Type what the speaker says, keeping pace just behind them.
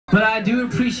But I do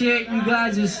appreciate you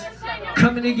guys just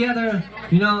coming together.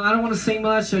 You know, I don't want to sing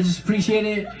much. I just appreciate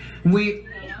it. We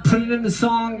put it in the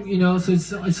song, you know, so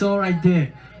it's all right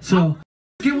there. So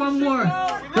get one more.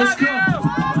 Let's go.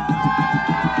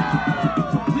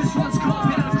 This one's called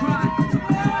Better Cry.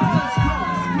 Let's go.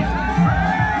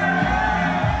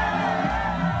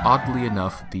 Oddly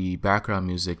enough, the background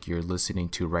music you're listening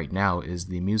to right now is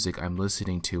the music I'm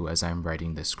listening to as I'm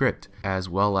writing the script, as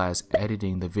well as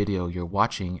editing the video you're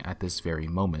watching at this very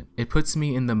moment. It puts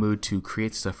me in the mood to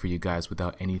create stuff for you guys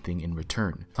without anything in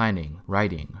return. Planning,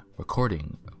 writing,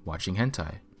 recording, watching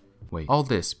hentai. Wait, all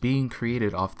this being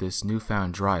created off this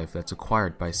newfound drive that's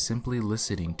acquired by simply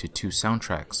listening to 2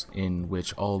 soundtracks, in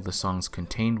which all the songs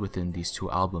contained within these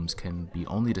 2 albums can be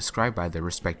only described by their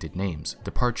respected names,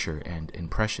 Departure and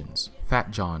Impressions.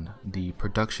 Fat John, the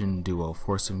production duo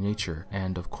Force of Nature,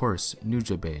 and of course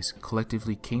Nujabes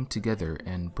collectively came together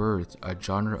and birthed a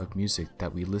genre of music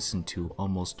that we listen to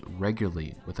almost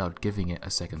regularly without giving it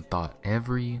a second thought.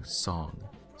 Every song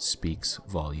speaks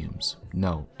volumes.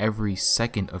 No, every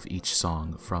second of each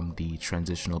song, from the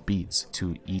transitional beats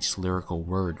to each lyrical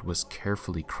word, was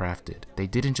carefully crafted. They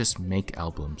didn't just make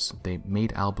albums, they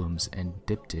made albums and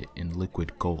dipped it in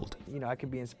liquid gold. You know, I could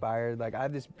be inspired. Like, I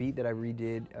have this beat that I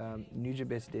redid,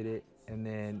 Nujabes did it, and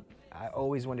then I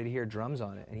always wanted to hear drums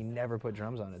on it, and he never put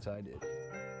drums on it, so I did.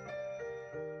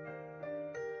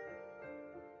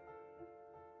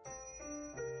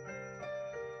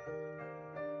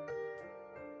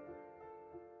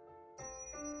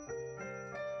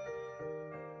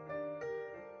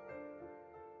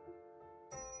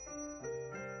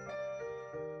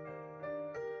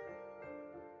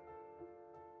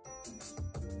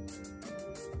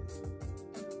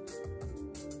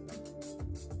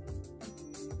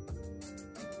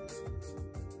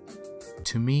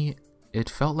 To me, it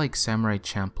felt like Samurai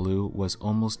Champloo was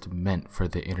almost meant for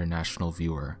the international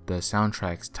viewer. The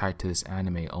soundtracks tied to this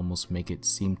anime almost make it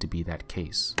seem to be that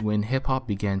case. When hip-hop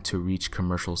began to reach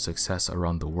commercial success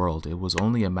around the world, it was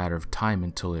only a matter of time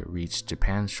until it reached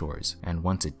Japan's shores. And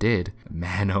once it did,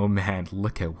 man oh man,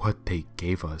 look at what they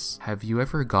gave us. Have you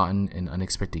ever gotten an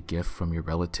unexpected gift from your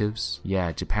relatives?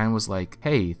 Yeah, Japan was like,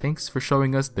 hey, thanks for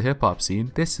showing us the hip-hop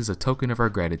scene. This is a token of our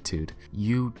gratitude.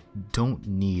 You don't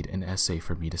need an essay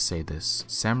for me to say this.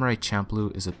 Samurai Champloo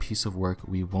is a piece of work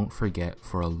we won't forget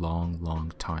for a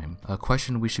long time. A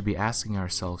question we should be asking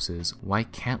ourselves is, why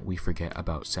can't we forget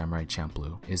about Samurai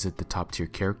Champloo? Is it the top tier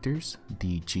characters?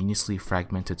 The geniusly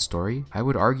fragmented story? I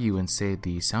would argue and say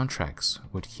the soundtracks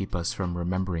would keep us from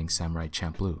remembering Samurai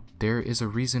Champloo. There is a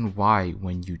reason why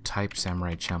when you type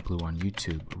Samurai Champloo on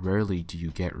YouTube, rarely do you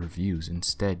get reviews.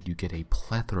 Instead, you get a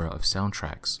plethora of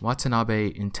soundtracks.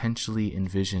 Watanabe intentionally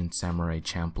envisioned Samurai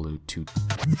Champloo to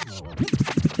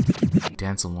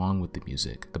dance along with the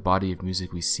music. The body of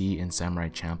music we see in Samurai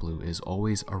Champloo is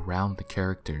always around the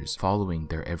characters, following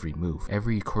their every move.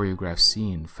 Every choreographed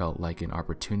scene felt like an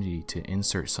opportunity to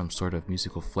insert some sort of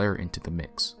musical flair into the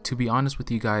mix. To be honest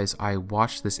with you guys, I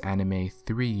watched this anime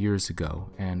 3 years ago,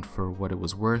 and for what it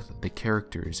was worth, the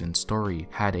characters and story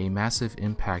had a massive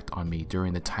impact on me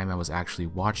during the time I was actually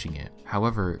watching it.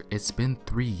 However, it's been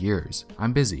 3 years.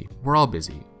 I'm busy. We're all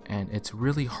busy. And it's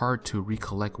really hard to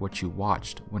recollect what you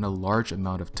watched when a large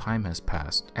amount of time has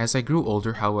passed. As I grew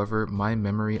older, however, my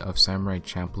memory of Samurai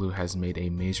Champloo has made a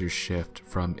major shift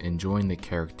from enjoying the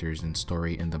characters and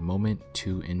story in the moment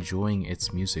to enjoying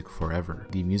its music forever.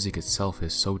 The music itself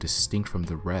is so distinct from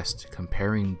the rest,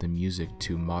 comparing the music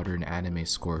to modern anime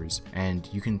scores, and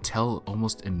you can tell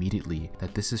almost immediately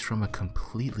that this is from a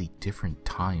completely different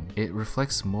time. It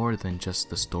reflects more than just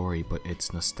the story, but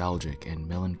its nostalgic and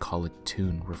melancholic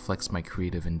tune reflects my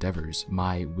creative endeavors,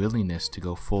 my willingness to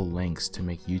go full lengths to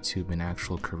make YouTube an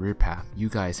actual career path. You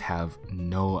guys have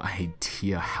no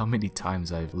idea how many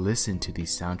times I've listened to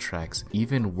these soundtracks,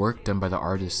 even work done by the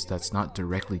artists that's not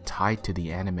directly tied to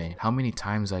the anime, how many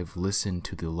times I've listened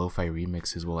to the lo-fi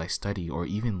remixes while I study, or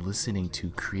even listening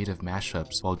to creative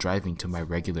mashups while driving to my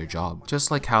regular job. Just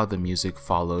like how the music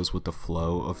follows with the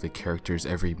flow of the character's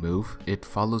every move, it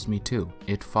follows me too.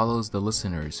 It follows the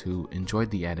listeners who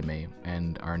enjoyed the anime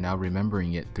and are now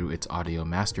remembering it through its audio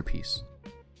masterpiece.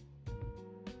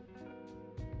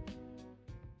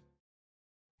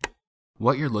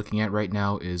 What you're looking at right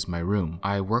now is my room.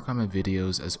 I work on my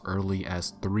videos as early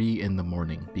as 3 in the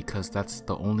morning because that's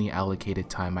the only allocated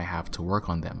time I have to work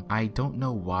on them. I don't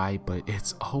know why, but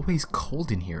it's always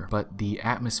cold in here, but the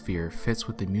atmosphere fits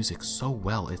with the music so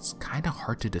well it's kinda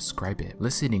hard to describe it.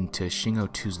 Listening to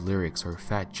Shingo2's lyrics or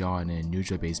Fat John and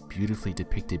Nujabes' beautifully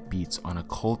depicted beats on a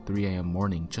cold 3 AM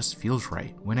morning just feels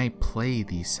right. When I play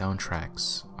these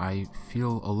soundtracks, I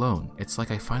feel alone. It's like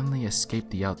I finally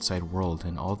escaped the outside world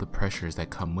and all the pressures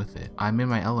that come with it. I'm in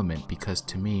my element because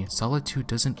to me, solitude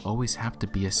doesn't always have to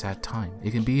be a sad time. It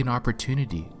can be an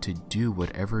opportunity to do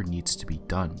whatever needs to be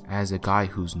done. As a guy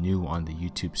who's new on the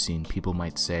YouTube scene, people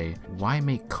might say, why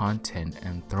make content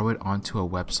and throw it onto a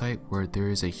website where there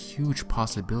is a huge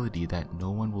possibility that no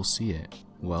one will see it?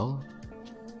 Well,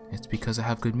 it's because I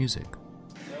have good music.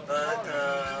 But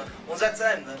on that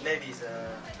time, maybe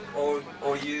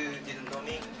or you didn't know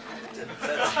me.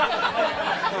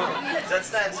 That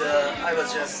time I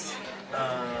was just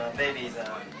maybe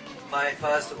my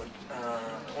first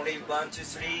only 1, 2,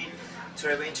 3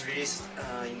 12-inch release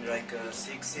in like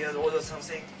 6 years old or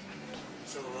something.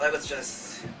 So I'm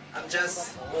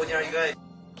just ordinary guy.